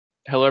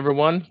Hello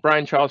everyone,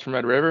 Brian Charles from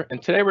Red River,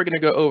 and today we're going to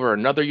go over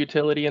another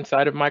utility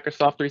inside of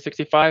Microsoft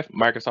 365,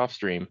 Microsoft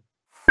Stream.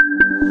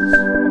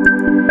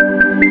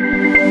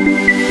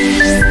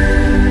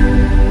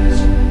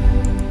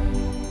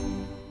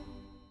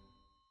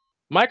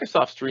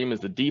 Microsoft Stream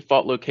is the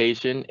default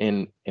location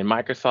in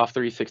Microsoft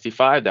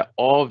 365 that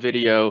all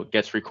video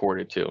gets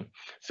recorded to.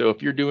 So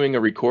if you're doing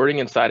a recording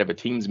inside of a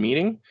Teams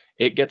meeting,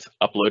 it gets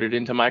uploaded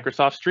into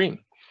Microsoft Stream.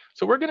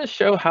 So we're going to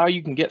show how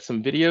you can get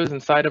some videos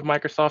inside of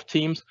Microsoft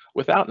Teams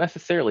without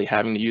necessarily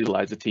having to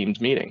utilize a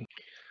Teams meeting.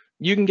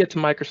 You can get to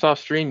Microsoft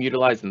Stream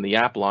utilizing the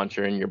app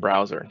launcher in your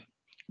browser.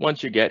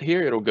 Once you get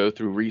here, it'll go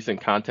through recent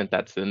content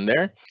that's in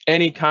there.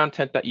 Any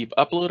content that you've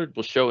uploaded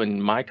will show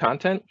in My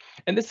Content,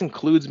 and this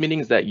includes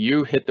meetings that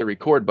you hit the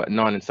record button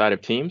on inside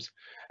of Teams.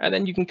 And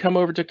then you can come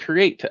over to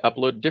Create to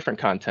upload different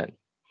content.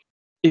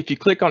 If you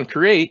click on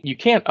Create, you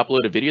can't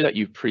upload a video that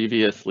you've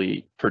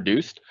previously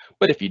produced,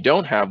 but if you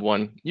don't have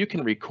one, you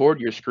can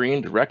record your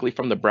screen directly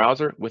from the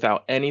browser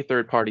without any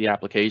third-party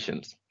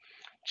applications.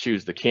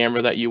 Choose the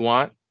camera that you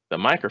want, the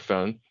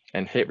microphone,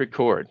 and hit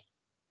record.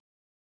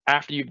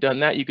 After you've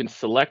done that, you can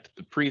select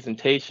the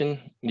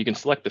presentation. You can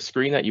select the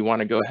screen that you want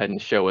to go ahead and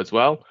show as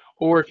well,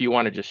 or if you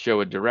want to just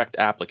show a direct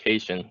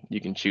application, you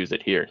can choose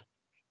it here.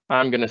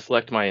 I'm going to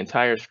select my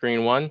entire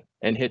screen one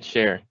and hit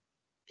share.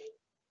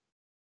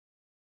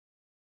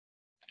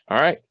 All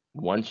right,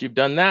 once you've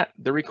done that,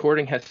 the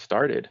recording has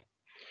started.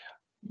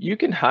 You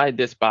can hide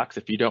this box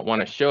if you don't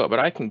want to show it, but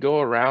I can go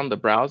around the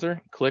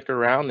browser, click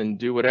around and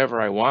do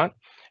whatever I want.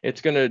 It's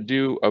going to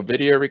do a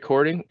video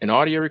recording, an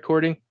audio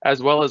recording,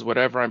 as well as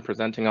whatever I'm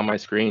presenting on my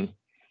screen.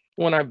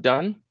 When I'm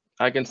done,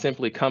 I can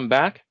simply come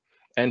back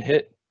and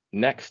hit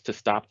next to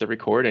stop the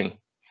recording.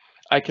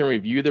 I can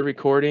review the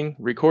recording,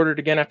 record it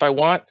again if I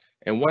want,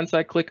 and once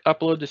I click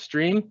upload to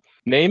stream,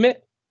 name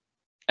it,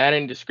 add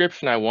in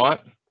description I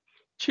want,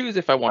 choose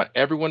if I want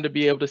everyone to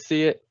be able to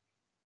see it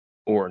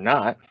or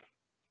not,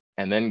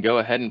 and then go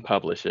ahead and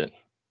publish it.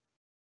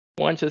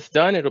 Once it's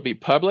done, it'll be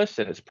published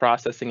and it's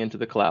processing into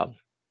the cloud.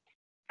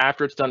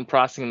 After it's done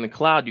processing in the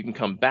cloud, you can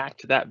come back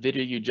to that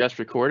video you just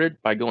recorded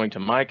by going to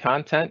My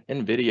Content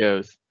and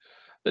Videos.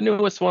 The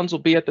newest ones will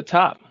be at the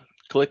top.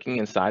 Clicking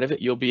inside of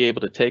it, you'll be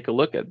able to take a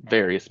look at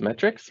various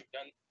metrics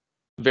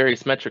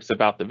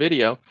about the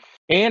video.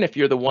 And if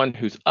you're the one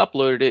who's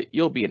uploaded it,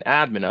 you'll be an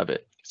admin of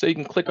it. So you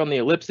can click on the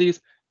ellipses,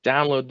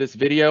 download this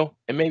video,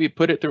 and maybe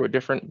put it through a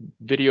different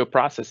video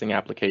processing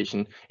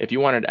application if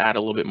you wanted to add a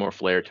little bit more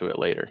flair to it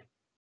later.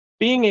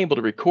 Being able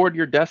to record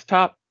your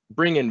desktop,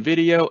 bring in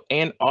video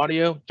and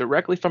audio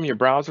directly from your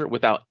browser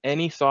without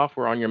any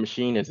software on your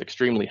machine is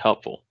extremely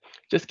helpful.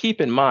 Just keep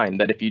in mind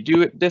that if you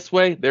do it this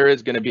way, there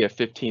is going to be a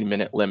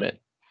 15-minute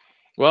limit.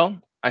 Well,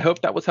 I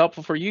hope that was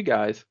helpful for you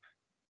guys.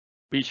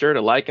 Be sure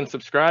to like and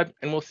subscribe,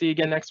 and we'll see you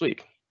again next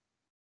week.